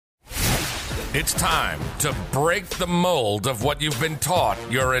It's time to break the mold of what you've been taught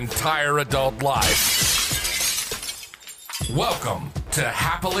your entire adult life. Welcome to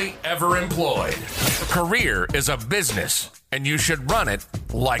Happily Ever Employed. A career is a business, and you should run it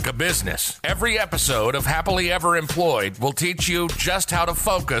like a business. Every episode of Happily Ever Employed will teach you just how to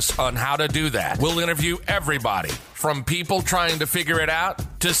focus on how to do that. We'll interview everybody, from people trying to figure it out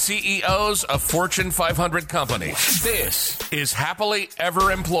to CEOs of Fortune 500 companies. This is Happily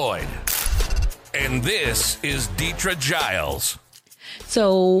Ever Employed. And this is Deetra Giles.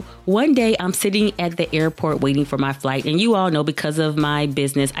 So one day I'm sitting at the airport waiting for my flight. And you all know, because of my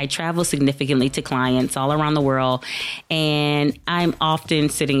business, I travel significantly to clients all around the world. And I'm often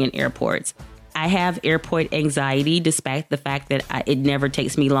sitting in airports. I have airport anxiety, despite the fact that it never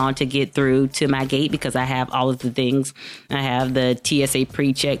takes me long to get through to my gate because I have all of the things. I have the TSA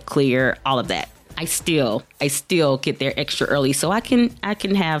pre-check, clear, all of that. I still get there extra early so I can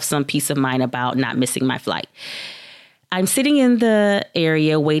have some peace of mind about not missing my flight. I'm sitting in the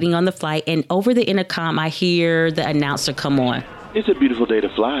area waiting on the flight, and over the intercom, I hear the announcer come on. It's a beautiful day to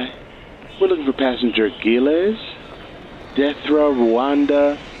fly. We're looking for passenger Giles, Dethra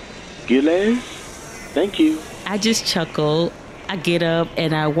Rwanda Giles. Thank you. I just chuckle. I get up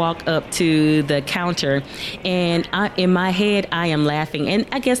and I walk up to the counter, and in my head, I am laughing. And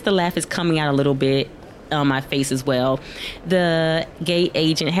I guess the laugh is coming out a little bit on my face as well. The gate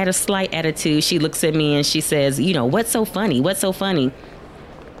agent had a slight attitude. She looks at me and she says, you know, what's so funny? What's so funny?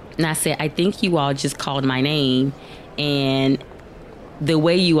 And I said, I think you all just called my name. And the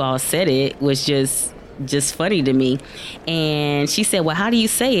way you all said it was just funny to me. And she said, well, how do you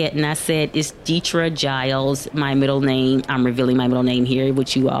say it? And I said, it's Deetra Giles, my middle name. I'm revealing my middle name here,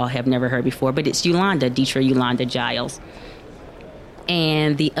 which you all have never heard before, but it's Yolanda, Deetra Yolanda Giles.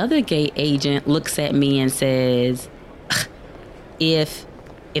 And the other gate agent looks at me and says, if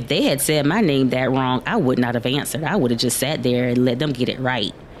they had said my name that wrong, I would not have answered. I would have just sat there and let them get it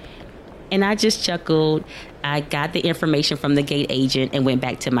right. And I just chuckled. I got the information from the gate agent and went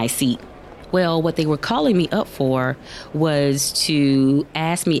back to my seat. Well, what they were calling me up for was to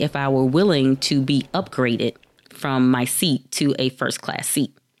ask me if I were willing to be upgraded from my seat to a first class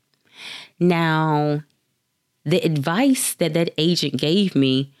seat. Now, the advice that agent gave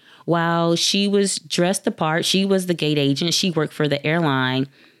me, while she was dressed apart, she was the gate agent, she worked for the airline,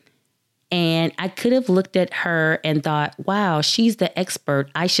 and I could have looked at her and thought, wow, she's the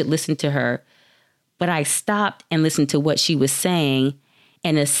expert, I should listen to her. But I stopped and listened to what she was saying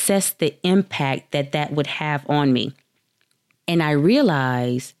and assessed the impact that would have on me. And I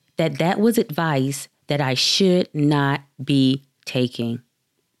realized that was advice that I should not be taking.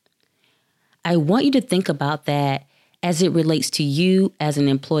 I want you to think about that as it relates to you as an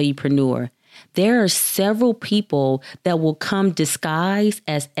employeepreneur. There are several people that will come disguised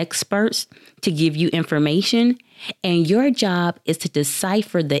as experts to give you information, and your job is to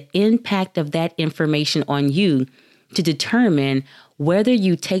decipher the impact of that information on you to determine whether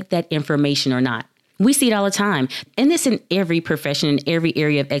you take that information or not. We see it all the time, and it's in every profession, in every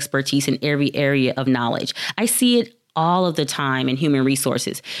area of expertise, in every area of knowledge. I see it all of the time in human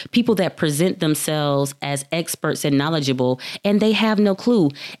resources. People that present themselves as experts and knowledgeable, and they have no clue.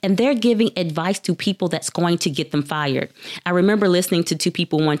 And they're giving advice to people that's going to get them fired. I remember listening to two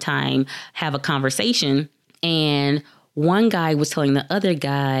people one time have a conversation, and one guy was telling the other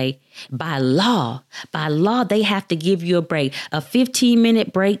guy, by law, they have to give you a break, a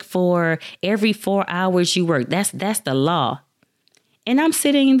 15-minute break for every 4 hours you work. That's the law. And I'm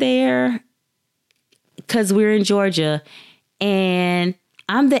sitting there, because we're in Georgia, and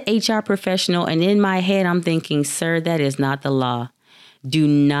I'm the HR professional, and in my head, I'm thinking, sir, that is not the law. Do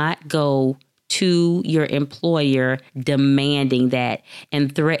not go to your employer demanding that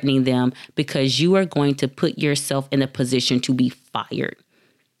and threatening them, because you are going to put yourself in a position to be fired.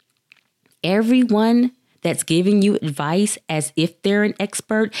 Everyone that's giving you advice as if they're an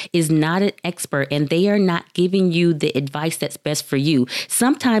expert is not an expert, and they are not giving you the advice that's best for you.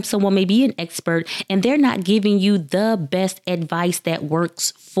 Sometimes someone may be an expert and they're not giving you the best advice that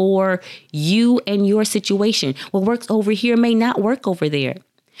works for you and your situation. What works over here may not work over there.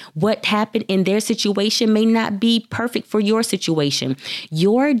 What happened in their situation may not be perfect for your situation.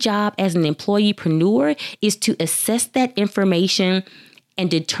 Your job as an employeepreneur is to assess that information and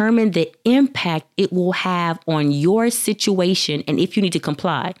determine the impact it will have on your situation and if you need to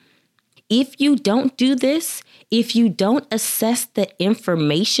comply. If you don't do this, if you don't assess the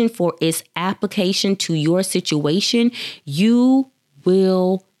information for its application to your situation, you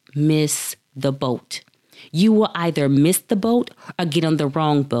will miss the boat. You will either miss the boat or get on the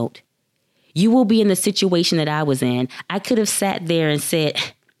wrong boat. You will be in the situation that I was in. I could have sat there and said,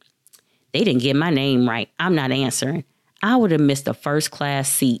 They didn't get my name right. I'm not answering. I would have missed a first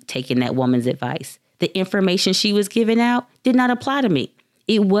class seat taking that woman's advice. The information she was giving out did not apply to me.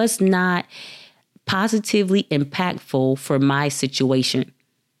 It was not positively impactful for my situation.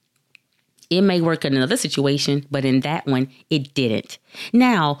 It may work in another situation, but in that one, it didn't.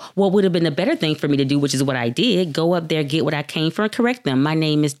 Now, what would have been the better thing for me to do, which is what I did, go up there, get what I came for, and correct them. My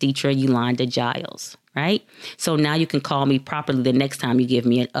name is Deetra Yolanda Giles, right? So now you can call me properly the next time you give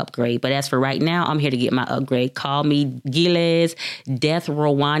me an upgrade. But as for right now, I'm here to get my upgrade. Call me Gilles, Death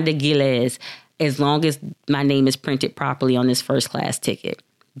Rwanda Gilles, as long as my name is printed properly on this first class ticket.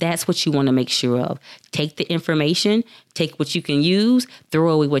 That's what you want to make sure of. Take the information, take what you can use, throw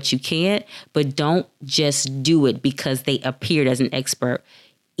away what you can't, but don't just do it because they appeared as an expert.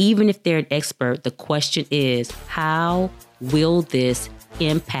 Even if they're an expert, the question is, how will this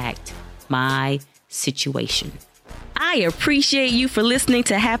impact my situation? I appreciate you for listening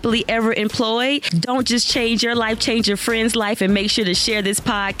to Happily Ever Employed. Don't just change your life, change your friend's life, and make sure to share this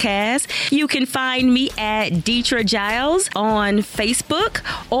podcast. You can find me at Deetra Giles on Facebook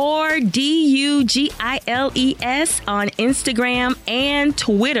or Dugiles on Instagram and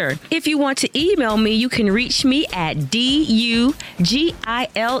Twitter. If you want to email me, you can reach me at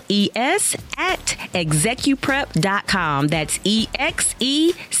dugiles@execuprep.com. That's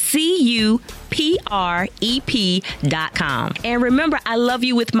execuprep.com. And remember, I love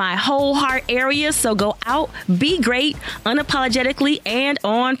you with my whole heart area, so go out, be great, unapologetically, and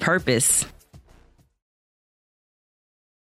on purpose.